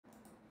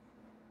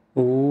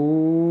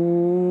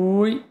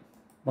Ooh,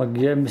 my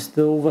game is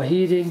still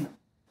overheating.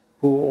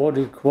 Poor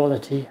audio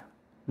quality.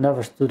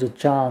 Never stood a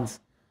chance.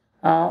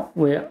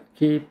 We're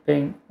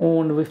keeping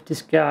on with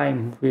this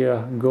game. We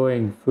are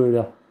going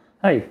further.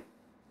 Hey,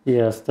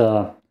 here's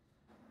the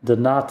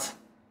nut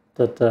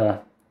that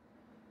the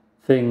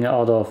thing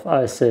out of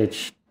Ice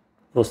Age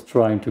was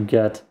trying to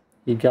get.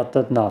 He got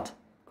that nut.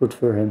 Good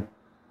for him.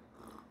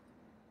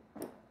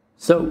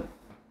 So,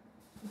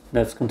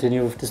 let's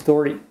continue with the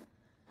story.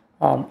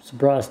 I'm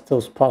surprised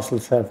those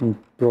puzzles haven't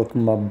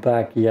broken my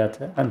back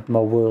yet and my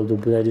will to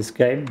play this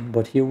game,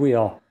 but here we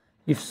are.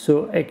 If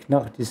Sir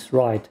Eckhart is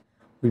right,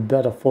 we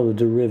better follow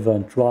the river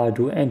and try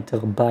to enter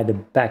by the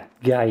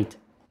back gate.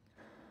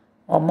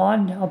 A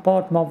man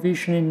about my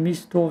vision in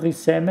Mystery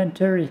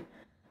Cemetery.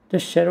 The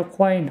Shadow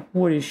Queen,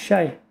 what is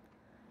she?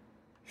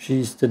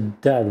 She's the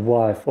dead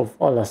wife of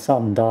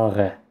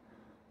Alessandre,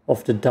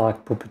 of the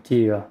Dark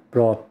Puppeteer,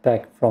 brought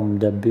back from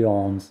the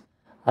Beyonds.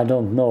 I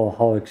don't know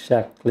how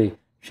exactly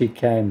she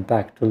came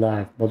back to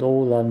life, but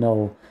all I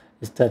know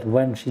is that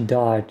when she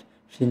died,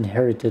 she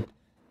inherited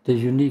the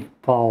unique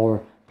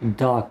power the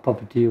Dark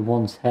Puppeteer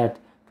once had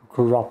to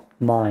corrupt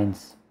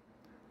minds.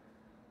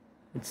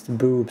 It's the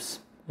boobs.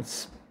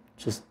 It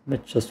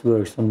just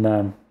works on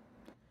men.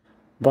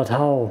 But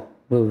how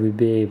will we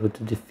be able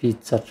to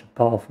defeat such a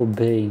powerful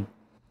being?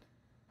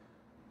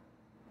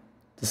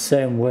 The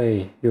same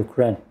way your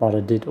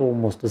grandmother did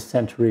almost a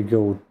century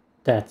ago.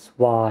 That's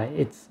why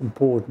it's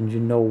important you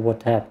know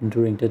what happened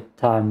during the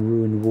Time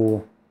Ruin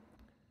War.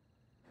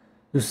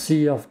 You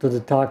see, after the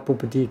Dark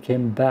Puppeteer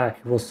came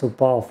back, he was so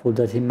powerful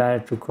that he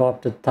managed to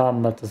corrupt the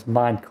Timemelters'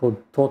 mind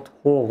called Todd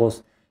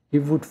Horus. He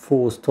would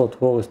force Todd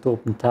Horus to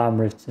open time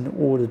rifts in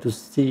order to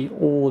see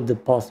all the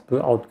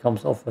possible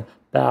outcomes of a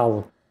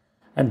battle,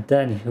 and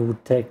then he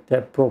would take the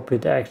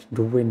appropriate action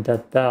to win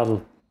that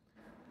battle.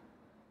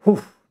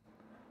 Whew.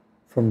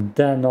 From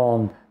then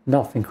on,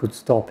 nothing could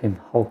stop him.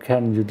 How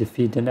can you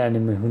defeat an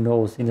enemy who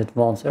knows in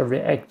advance every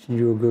action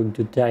you are going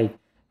to take?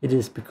 It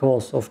is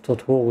because of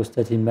Todd Horus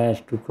that he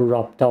managed to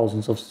corrupt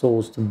thousands of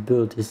souls to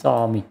build his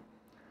army.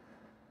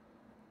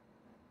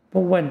 But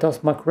when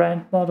does my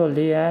grandmother,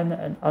 Leanne,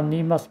 and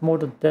Anima's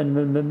mother then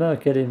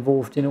get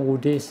involved in all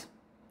this?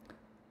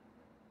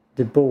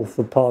 They both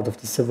were part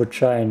of the Silver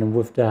Chain, and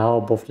with the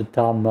help of the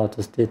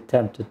Timemelters they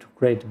attempted to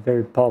create a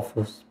very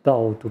powerful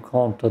spell to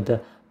counter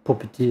the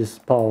Puppeteer's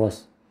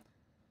powers.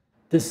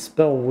 This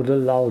spell would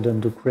allow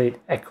them to create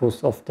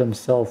echoes of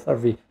themselves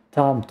every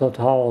time Todd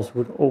Horus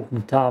would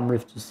open time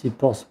rift to see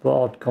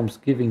possible outcomes,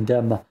 giving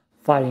them a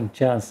fighting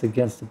chance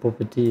against the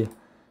Puppeteer.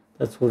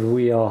 That's what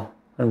we are,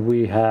 and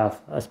we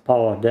have as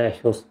power, the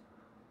echoes.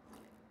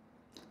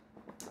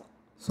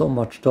 So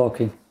much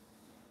talking,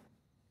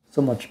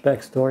 so much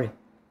backstory.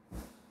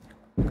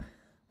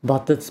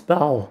 But that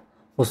spell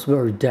was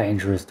very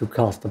dangerous to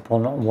cast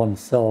upon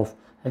oneself,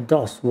 and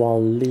thus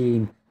while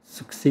Lean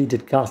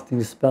succeeded casting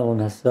the spell on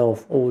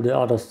herself, all the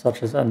others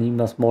such as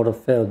Anima's mother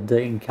failed the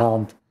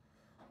incant,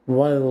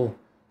 while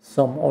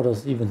some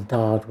others even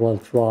died while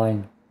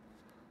trying.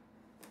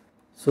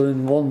 So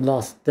in one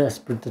last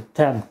desperate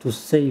attempt to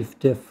save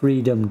their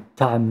freedom,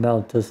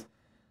 Timemelters,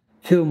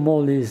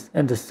 Killmollies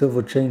and the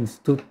Silver Chain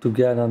stood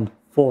together and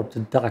fought the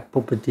Dark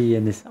Puppeteer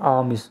and his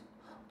armies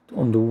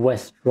on the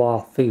West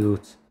Ra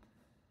fields.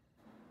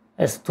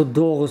 As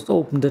Todorus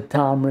opened the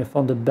time rift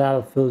on the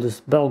battlefield, the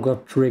spell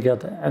got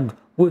triggered, and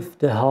with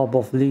the help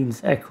of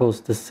Lean's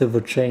echoes, the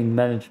Silver Chain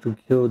managed to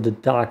kill the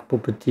Dark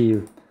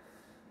Puppeteer.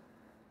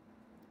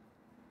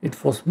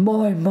 It was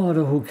my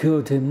mother who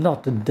killed him,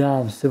 not the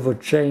damn Silver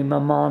Chain, my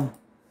man.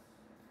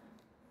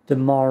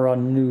 Demara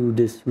knew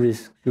this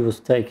risk she was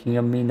taking,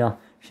 Amina.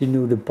 She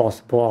knew the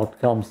possible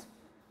outcomes.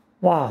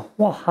 Wow,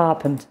 what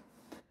happened?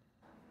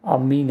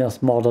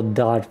 Amina's mother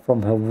died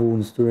from her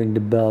wounds during the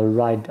battle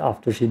right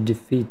after she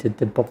defeated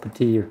the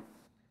Puppeteer.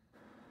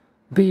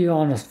 Be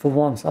honest for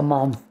once,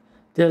 Aman.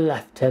 They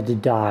left her to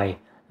die.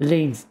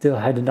 Lane still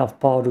had enough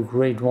power to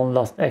create one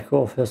last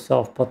echo of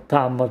herself, but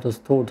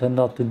Timemelters told her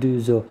not to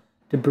do so.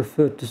 They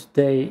preferred to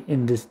stay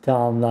in this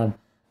timeline,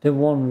 the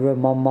one where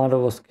my mother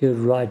was killed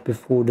right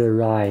before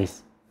their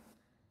eyes.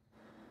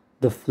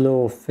 The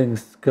flow of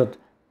things got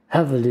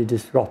heavily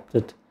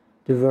disrupted.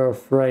 They were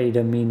afraid,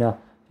 Amina.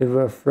 They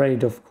were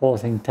afraid of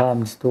causing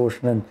time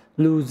distortion and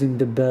losing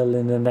the bell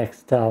in the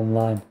next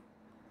timeline.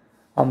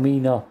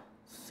 Amina,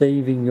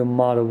 saving your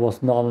mother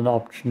was not an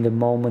option. The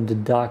moment the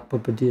Dark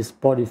Puppeteer's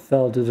body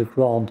fell to the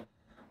ground,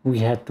 we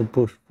had to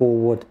push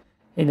forward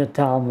in a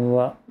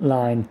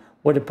timeline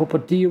where the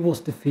Puppeteer was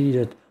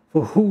defeated,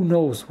 for who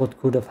knows what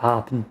could have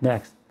happened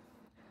next.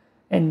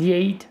 And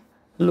yet,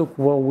 look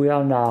where we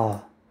are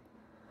now.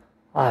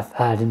 I've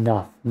had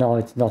enough. Now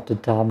it's not the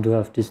time to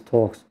have these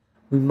talks.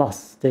 We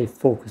must stay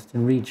focused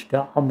and reach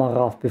the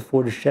Amaraf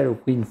before the Shadow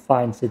Queen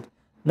finds it.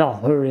 Now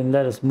hurry and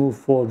let us move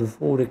forward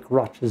with all the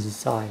crutches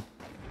aside.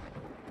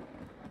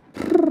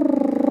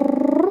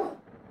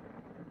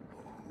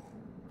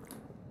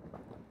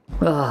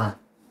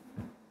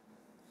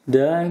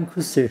 The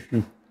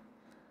Inquisition.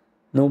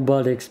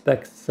 Nobody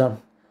expects them.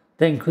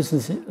 The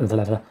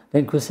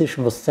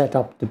Inquisition was set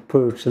up to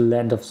purge the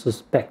land of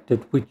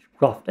suspected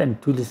witchcraft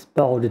and to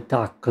dispel the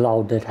dark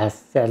cloud that has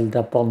settled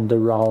upon the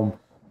realm.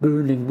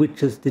 Burning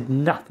witches did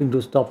nothing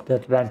to stop the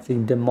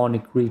advancing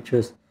demonic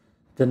creatures.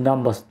 The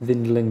numbers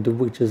dwindling, the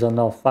witches are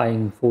now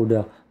fighting for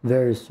their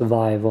very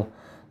survival.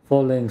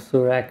 Following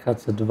Sir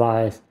Eckhard's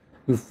advice,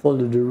 you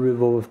follow the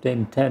river with the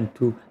intent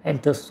to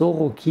enter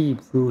Sorrow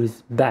Keep through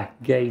his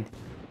back gate.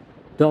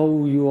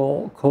 Though you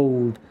are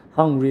cold,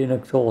 hungry and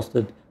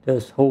exhausted, there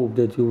is hope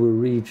that you will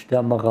reach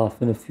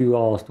Damarath in a few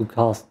hours to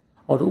cast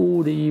out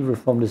all the evil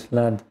from this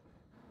land.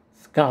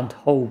 Scant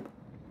hope,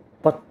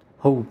 but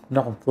hope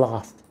not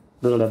last.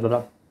 Blah, blah,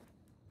 blah.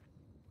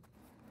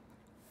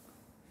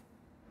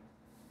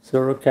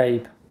 Sorrow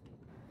Cape.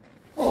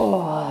 Oh,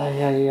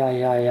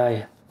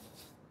 aye.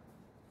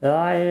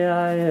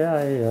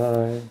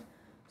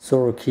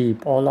 Sorrow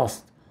Keep, all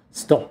lost.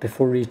 Stop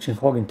before reaching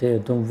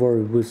Hoggentail. Don't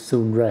worry, we'll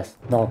soon rest.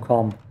 Now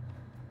come.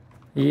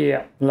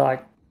 Yeah,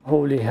 like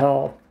holy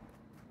hell.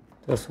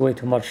 There's way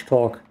too much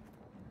talk.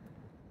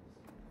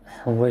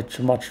 And way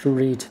too much to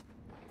read.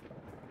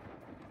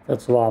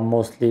 That's why I'm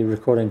mostly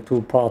recording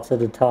 2 parts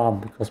at a time,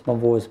 because my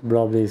voice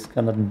probably is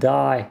gonna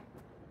die.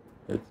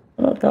 It's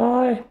gonna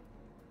die.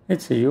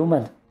 It's a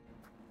human.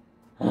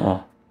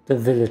 The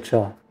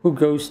villager who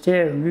goes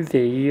there and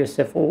reveals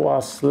if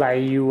I'll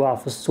slay you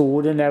off a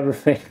sword and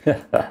everything.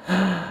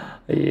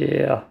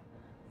 Yeah.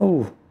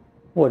 Oh,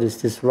 what is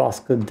this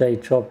rascal day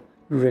job?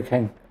 You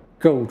reckon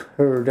goat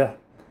herder?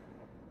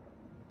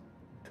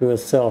 To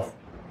herself.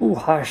 Oh,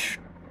 hush.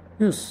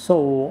 You're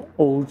so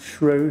old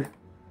shrew.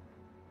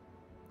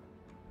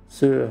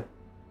 Sir,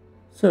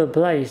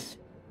 please,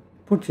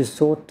 put your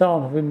sword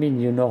down. We mean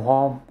you no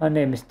harm. My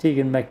name is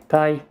Tegan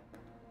McPay.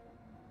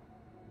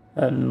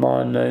 And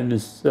my name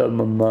is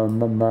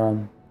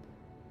man.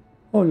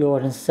 Oh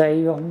Lord and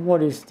Savior,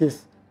 what is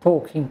this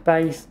talking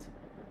beast?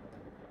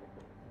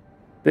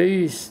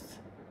 Beast?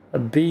 A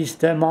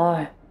beast am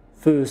I?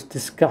 First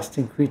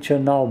disgusting creature,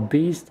 now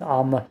beast.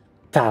 I'm a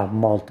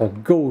Timemelter,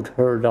 goat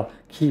herder,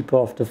 keeper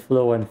of the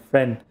flow and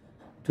friend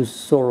to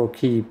Sorrow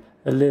Keep.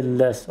 A little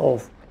less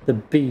of the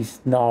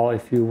beast now,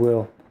 if you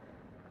will.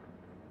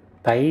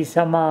 Pace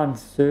a man,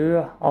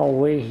 sir. Our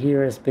way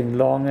here has been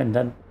long and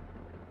then...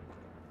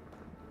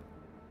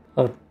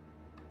 Oh,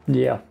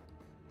 yeah,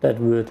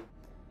 that word.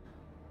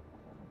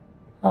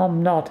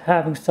 I'm not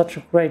having such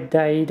a great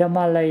day either,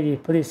 my lady.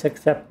 Please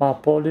accept my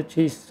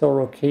apologies.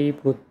 Sorrow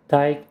Keep would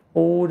take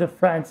all the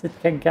friends it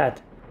can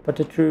get. But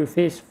the truth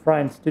is,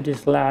 friends to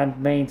this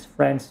land means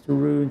friends to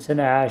ruins and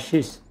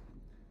ashes.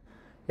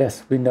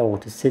 Yes, we know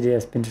the city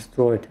has been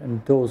destroyed,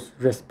 and those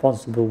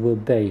responsible will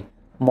be.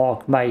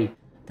 Mark me,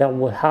 that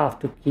will have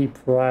to keep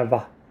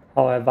forever.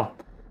 However,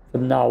 for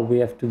now we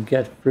have to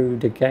get through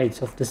the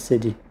gates of the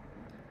city.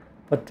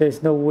 But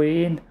there's no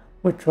way in.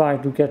 We're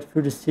trying to get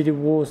through the city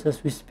walls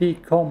as we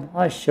speak. Come,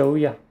 I'll show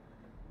ya.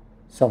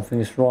 Something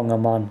is wrong,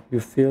 man. You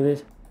feel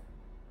it?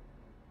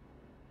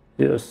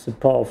 There's a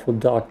powerful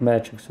dark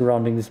magic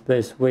surrounding this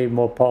place, way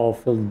more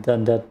powerful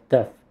than that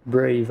death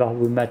braver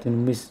we met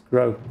in Mist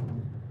Grove.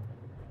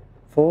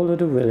 Follow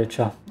the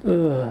villager.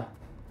 Ugh.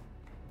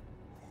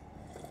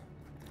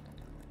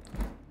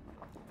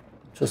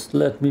 Just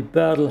let me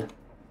battle.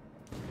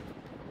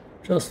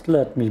 Just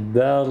let me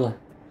battle.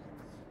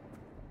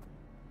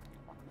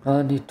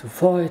 I need to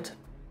fight.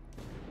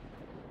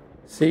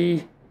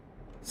 See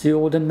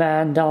all the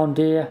men down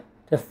there?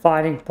 They're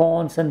fighting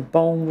pawns and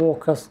bone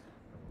walkers.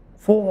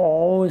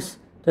 For hours,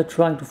 they're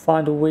trying to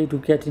find a way to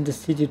get in the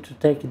city to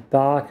take it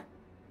back.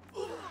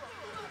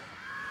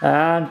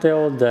 And they're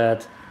all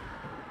dead.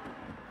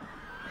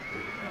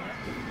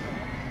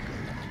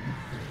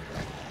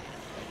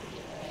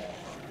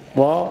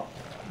 Well,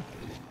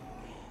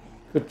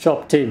 good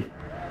job, team.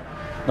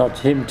 Not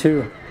him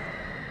too.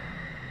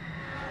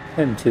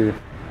 Him too.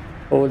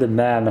 Oh, the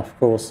man, of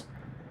course.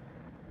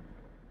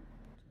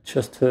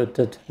 Just heard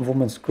that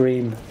woman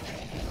scream.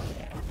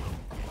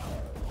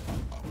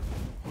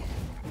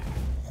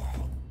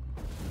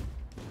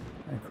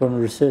 I couldn't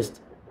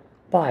resist.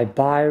 Bye,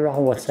 Byra,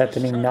 what's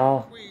happening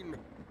now?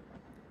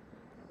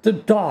 The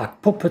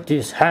dark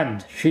puppeteer's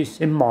hand.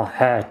 She's in my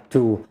head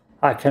too.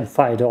 I can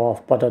fight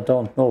off, but I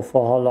don't know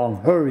for how long.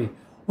 Hurry,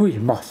 we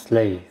must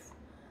leave.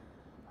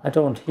 I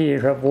don't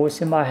hear her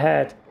voice in my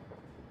head.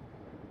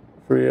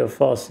 3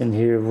 of us in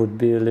here would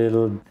be a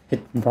little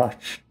bit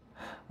much.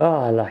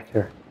 I like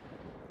her.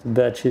 Too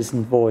bad she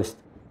isn't voiced.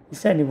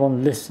 Is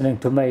anyone listening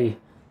to me?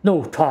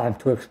 No time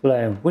to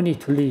explain. We need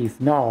to leave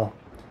now.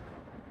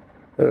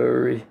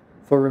 Hurry.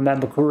 If I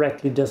remember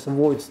correctly, there's a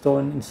void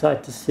stone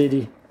inside the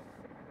city.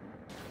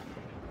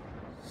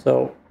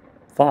 So,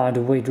 find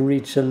a way to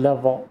reach the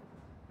level.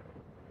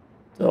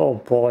 Oh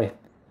boy.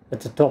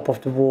 At the top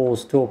of the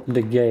walls to open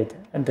the gate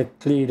and to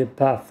clear the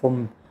path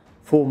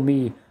for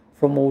me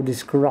from all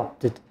this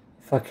corrupted.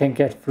 If I can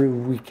get through,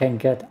 we can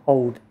get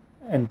out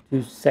and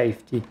to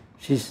safety.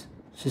 She's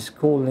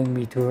calling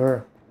me to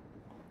her.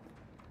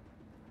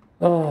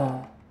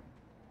 Oh.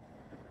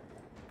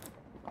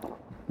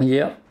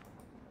 Yeah.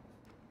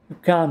 You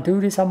can't do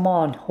this,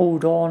 Aman.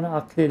 Hold on, I'll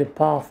clear the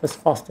path as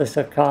fast as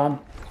I can.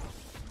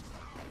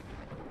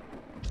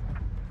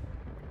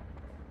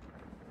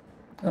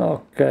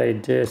 Okay,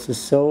 there's a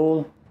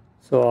soul.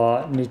 So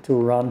I need to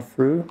run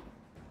through.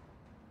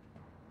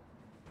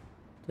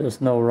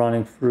 There's no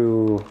running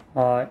through.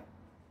 I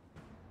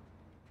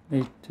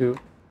need to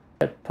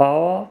get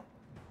power.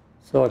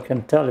 So I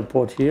can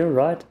teleport here,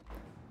 right?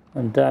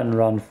 And then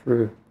run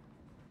through.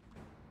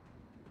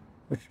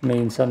 Which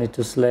means I need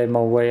to slay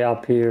my way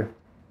up here.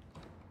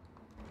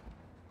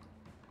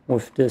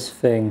 With this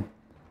thing.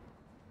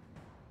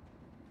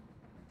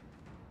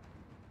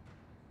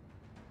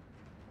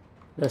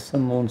 There's a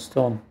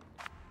moonstone.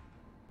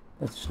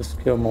 Let's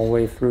just kill my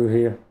way through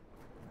here.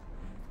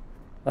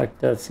 Like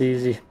that's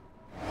easy.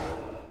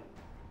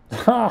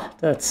 Ha!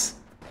 That's...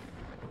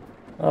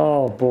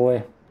 Oh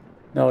boy.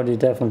 No, they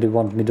definitely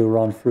want me to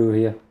run through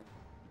here.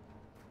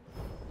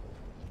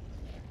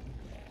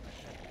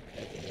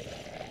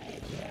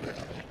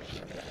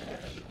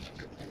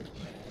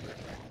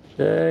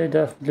 They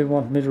definitely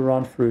want me to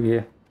run through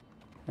here.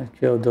 And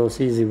kill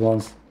those easy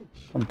ones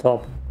on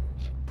top.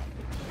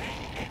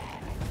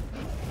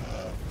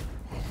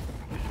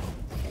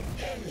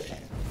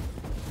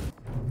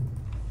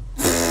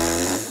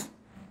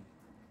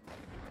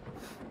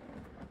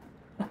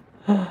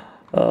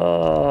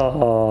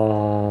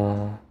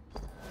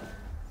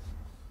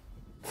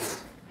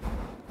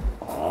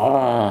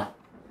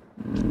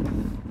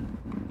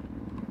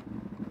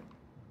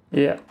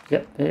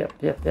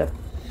 Yep.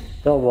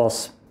 That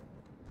was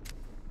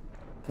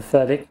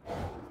pathetic.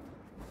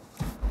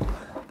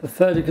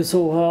 Pathetic as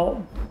all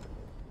hell.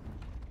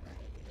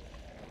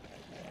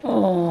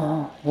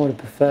 Oh, what a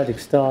pathetic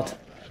start.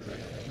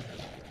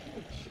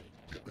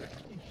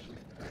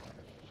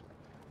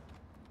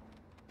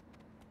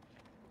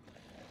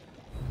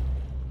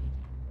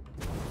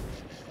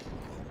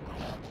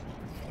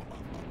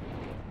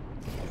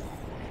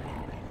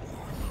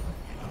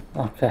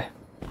 Okay.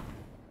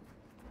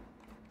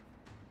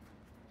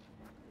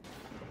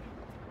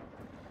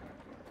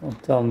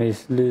 Don't tell me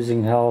he's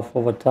losing health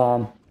over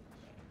time.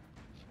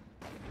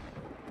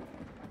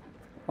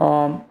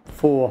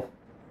 4.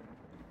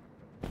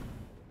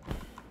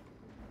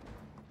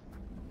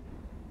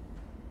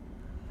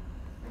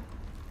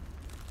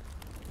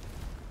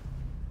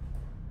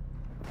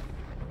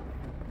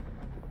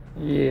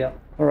 Yeah,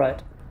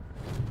 alright.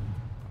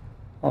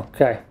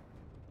 Okay.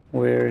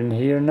 We're in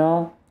here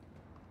now.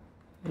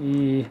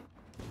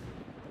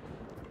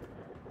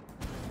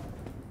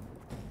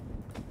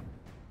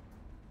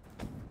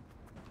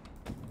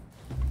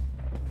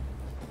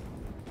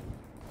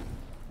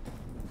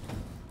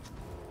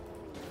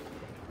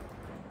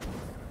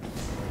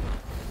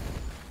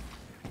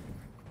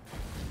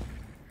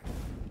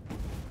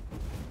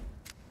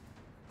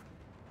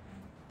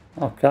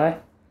 Okay.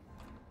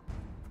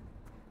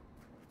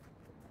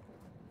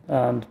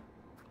 And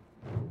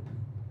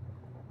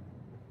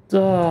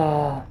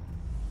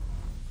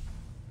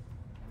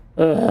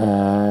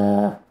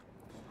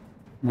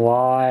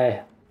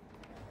why?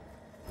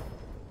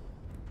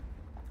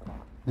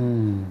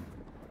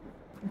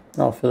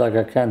 I feel like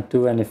I can't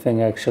do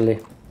anything actually.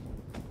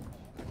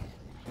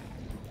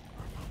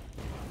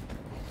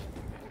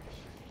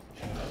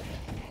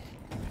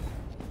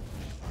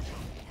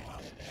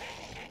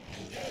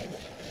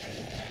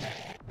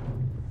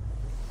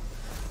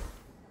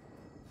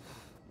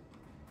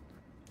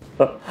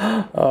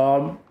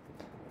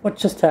 What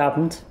just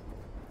happened?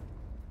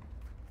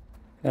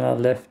 Can I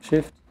left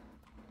shift?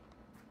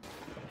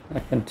 I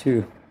can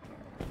 2.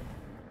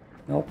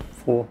 Nope,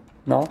 4.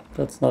 No,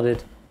 that's not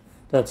it.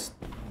 That's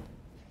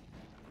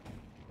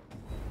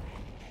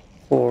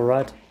 4,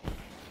 right?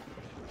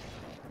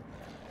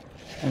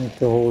 I need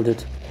to hold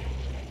it.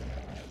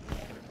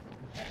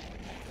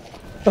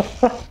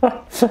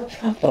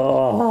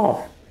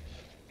 Oh,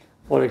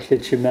 what a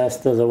glitchy mess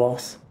that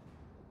was.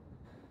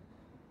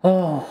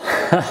 Oh.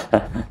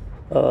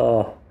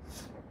 Oh.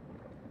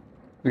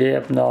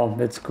 Yep, no,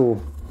 it's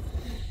cool.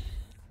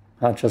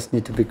 I just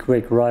need to be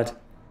quick, right?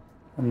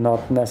 And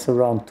not mess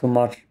around too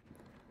much.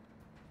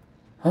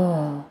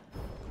 Oh.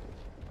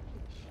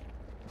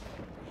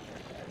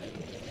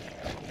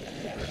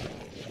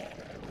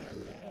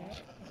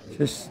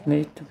 Just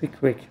need to be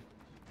quick.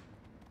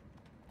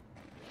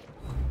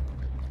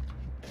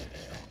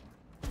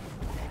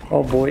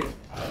 Oh boy.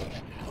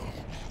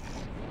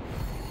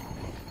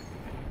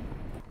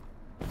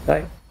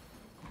 Okay.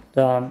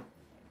 Done.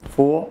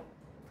 4.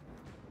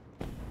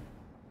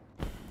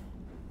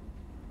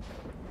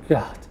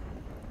 God.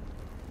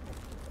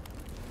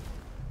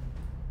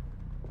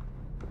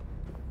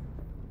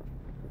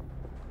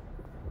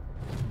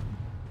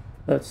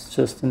 That's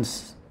just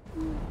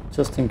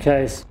in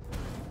case.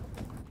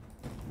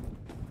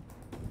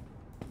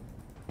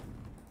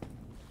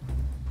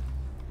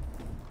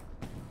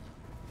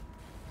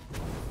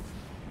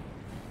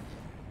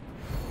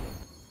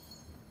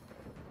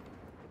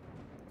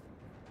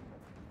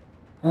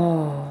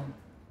 Oh.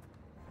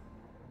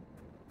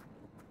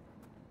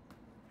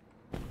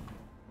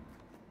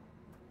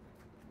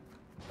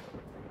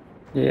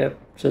 Yep,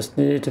 just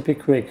needed to be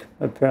quick,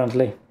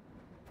 apparently.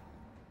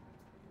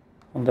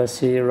 Unless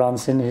he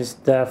runs in his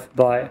death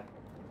by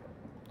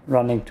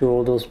running to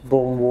all those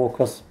bone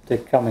walkers, they're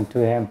coming to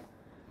him.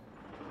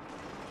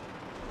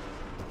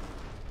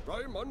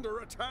 I'm under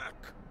attack.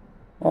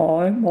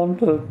 I'm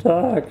under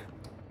attack.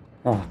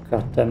 Oh,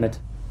 god damn it.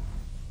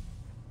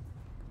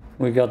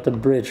 We got the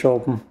bridge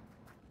open.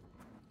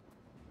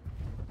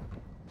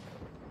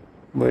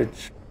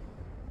 Which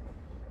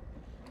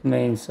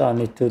means I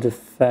need to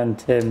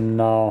defend him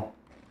now.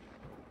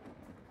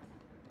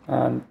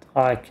 And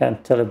I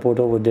can't teleport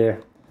over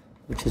there,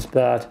 which is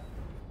bad.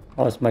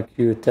 How's my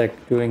Q attack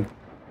doing?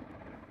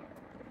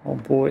 Oh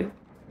boy.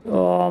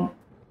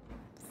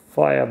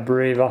 Fire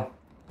breather.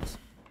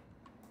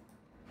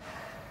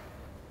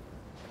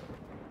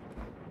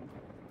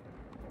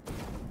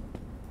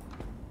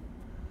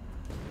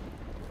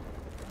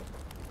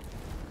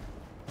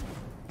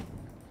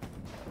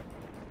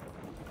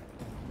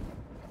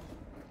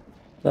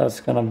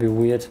 That's gonna be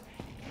weird.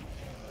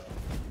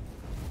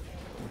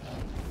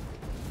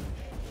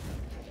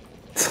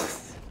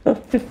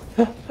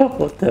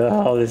 What the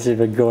hell is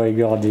even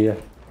going on here?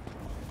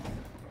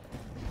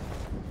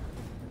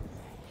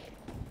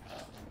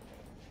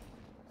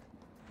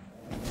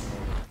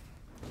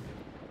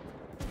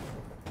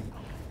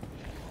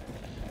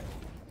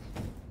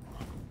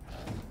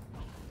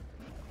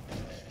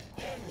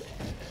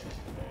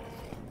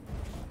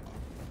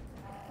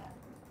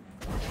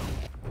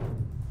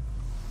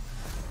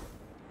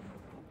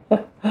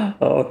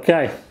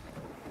 Okay.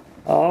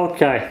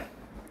 Okay.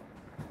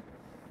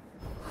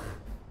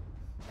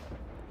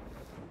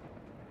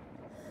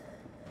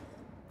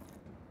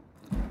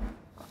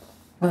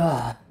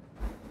 Ah.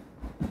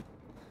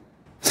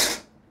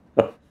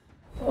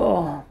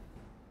 Oh.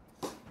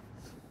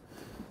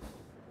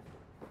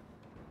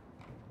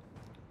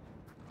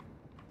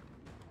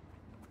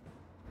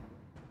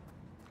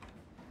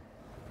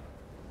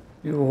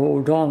 You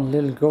hold on,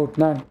 little goat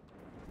man.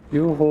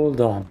 You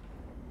hold on.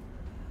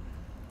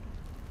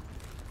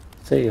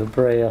 Say your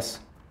prayers.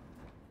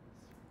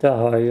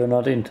 Tell her you're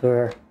not into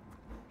her.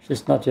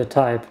 She's not your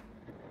type.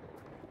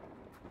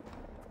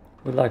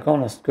 You like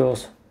honest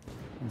girls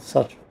and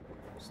such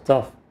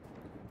stuff.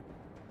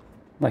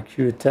 My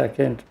Q attack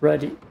ain't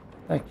ready.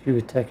 My Q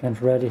attack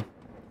ain't ready.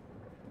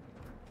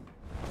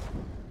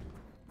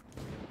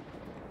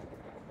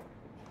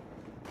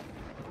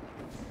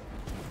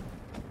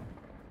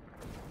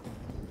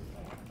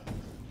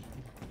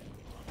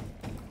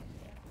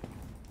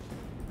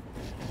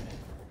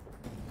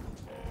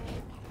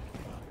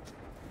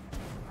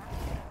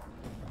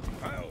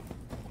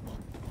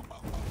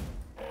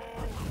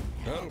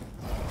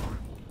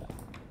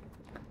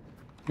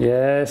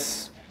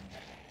 Yes.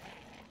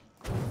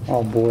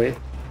 Oh boy.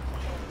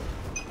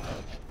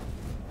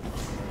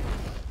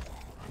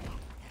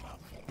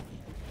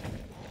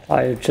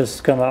 I'm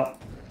just gonna...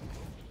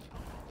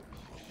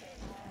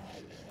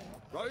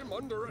 I'm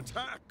under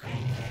attack.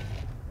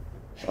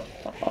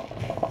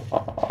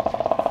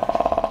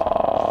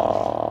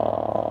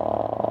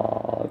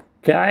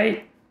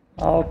 Okay.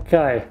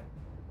 Okay.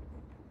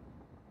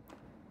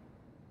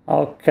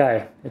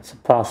 Okay. It's a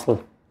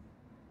puzzle.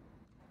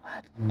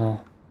 I don't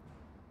know.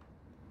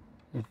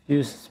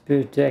 Infuse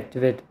spirit to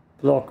activate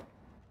block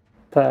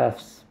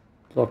paths.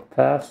 Block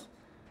paths.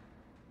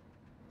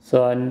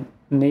 So I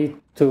need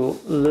to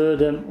lure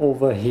them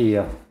over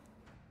here.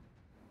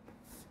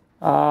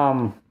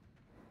 I'm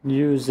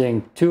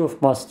using 2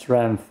 of my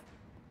strength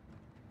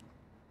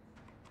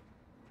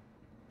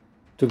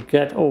to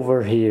get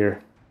over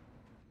here.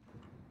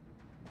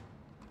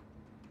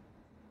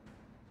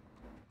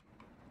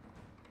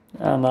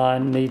 And I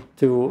need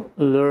to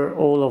lure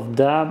all of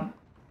them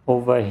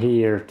over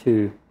here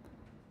too,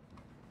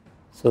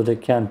 so they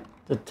can't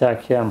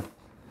attack him.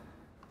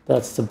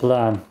 That's the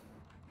plan.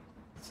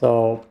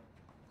 So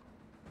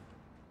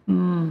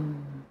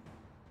I'm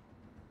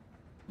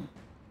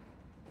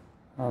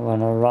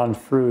gonna run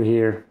through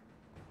here.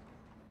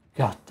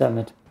 God damn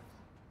it.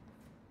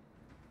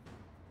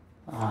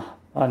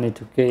 I need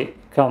to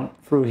come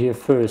through here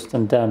first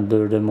and then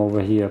lure them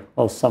over here,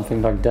 or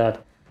something like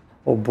that.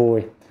 Oh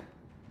boy.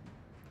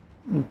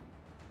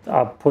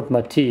 I'll put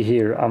my T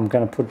here. I'm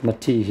gonna put my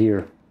T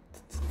here.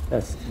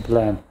 That's the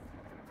plan.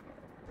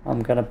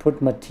 I'm gonna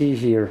put my T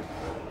here.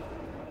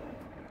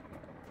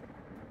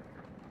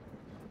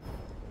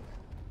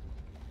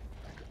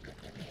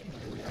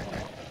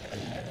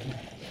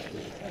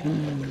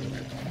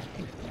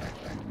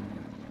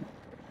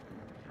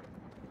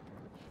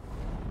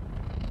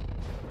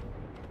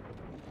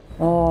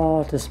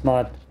 Oh, this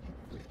might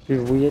be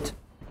weird.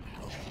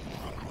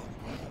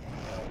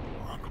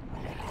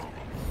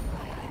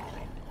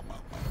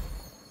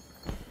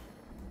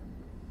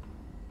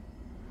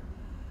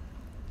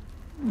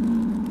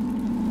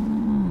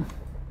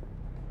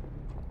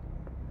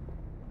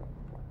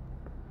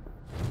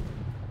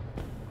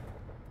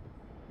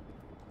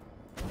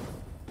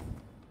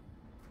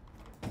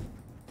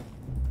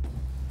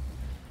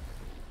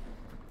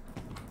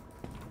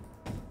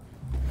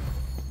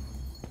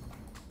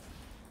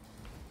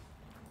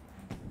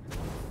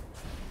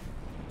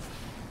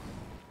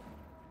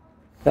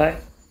 Okay.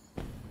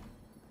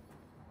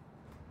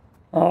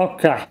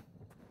 Okay.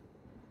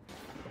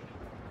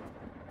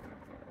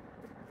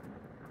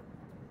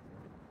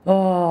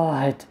 Oh,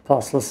 I hate the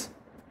puzzles.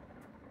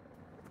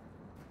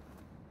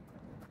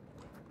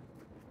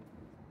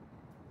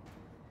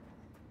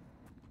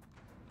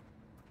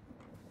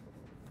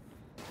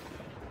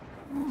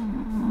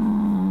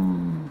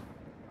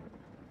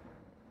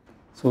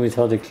 So we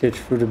thought to glitch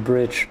through the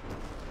bridge.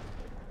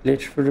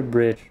 Glitch through the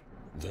bridge.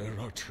 There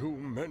are too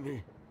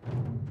many.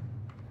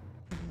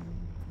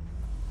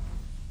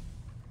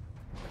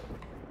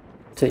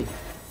 See.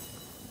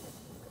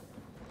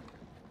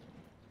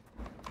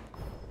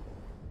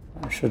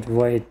 I should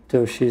wait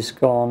till she's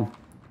gone.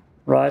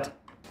 Right?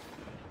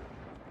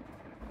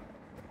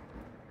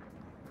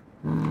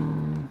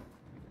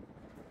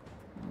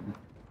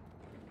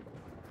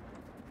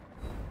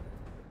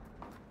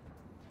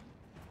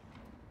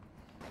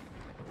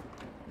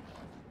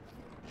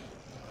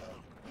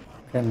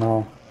 Okay,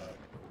 now.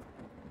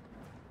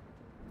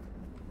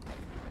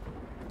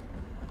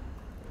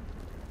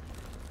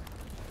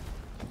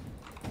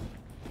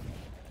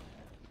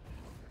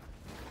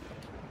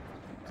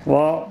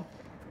 Well,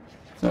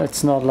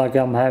 it's not like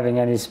I'm having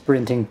any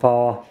sprinting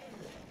power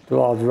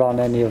to outrun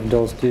any of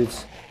those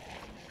dudes.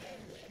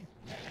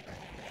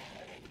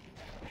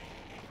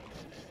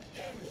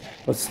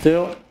 But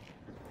still,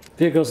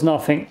 here goes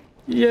nothing.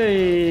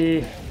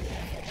 Yay!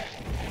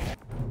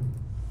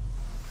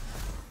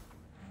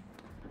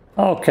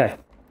 Okay,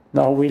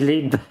 now we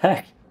lean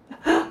back.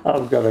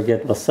 I'm gonna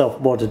get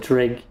myself more to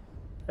drink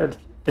and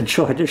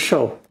enjoy the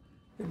show.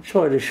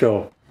 Enjoy the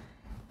show.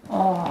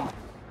 Oh.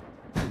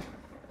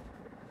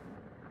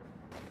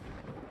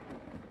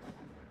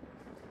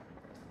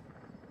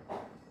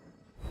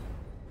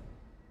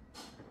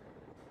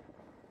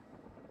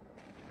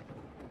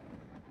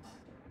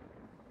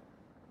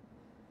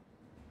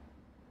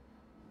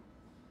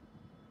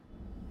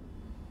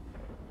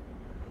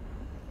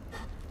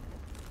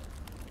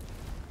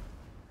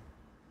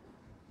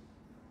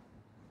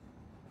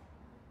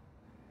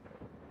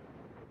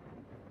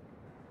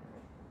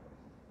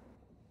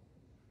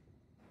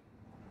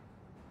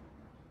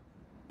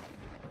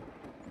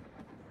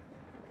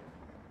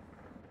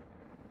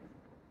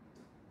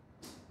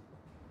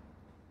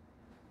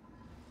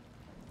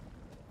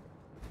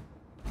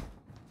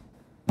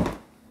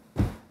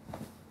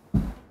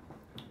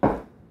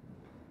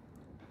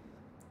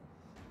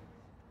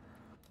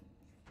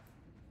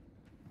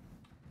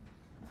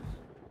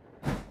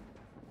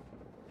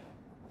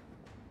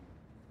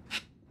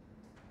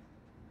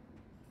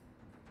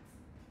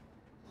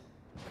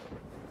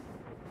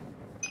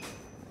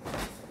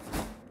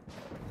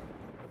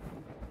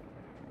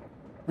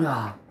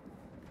 Ah.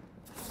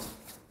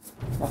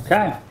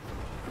 Okay.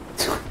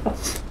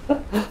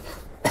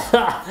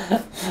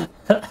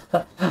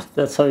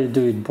 That's how you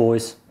do it,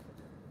 boys.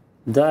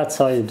 That's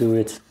how you do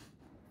it.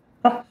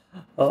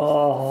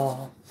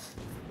 Oh.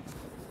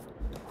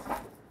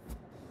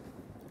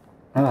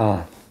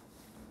 Ah.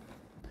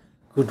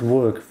 Good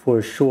work for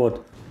a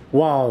short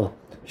while.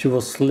 She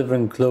was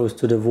slithering close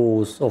to the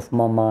walls of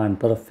my mind,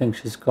 but I think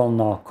she's gone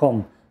now.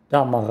 Come,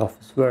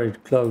 Damaraf is very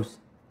close.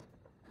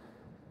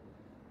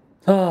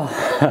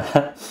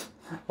 Ah.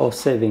 Oh,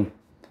 saving.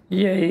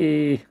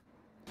 Yay.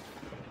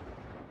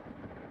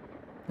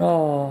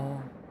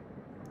 Oh.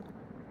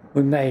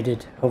 We made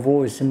it. Her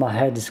voice in my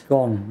head is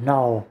gone.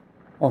 Now,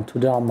 onto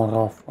the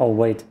Amaraf. Oh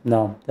wait,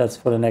 no, that's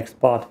for the next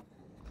part.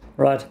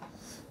 Right.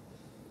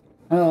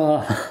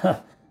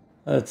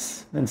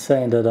 It's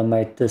insane that I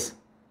made this.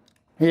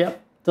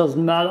 Yep,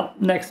 doesn't matter.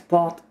 Next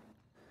part.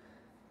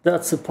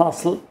 That's a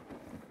puzzle.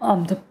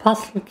 I'm the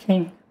puzzle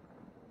king.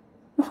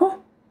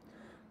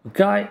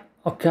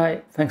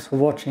 Okay, thanks for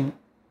watching.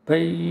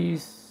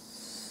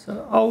 Peace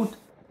out.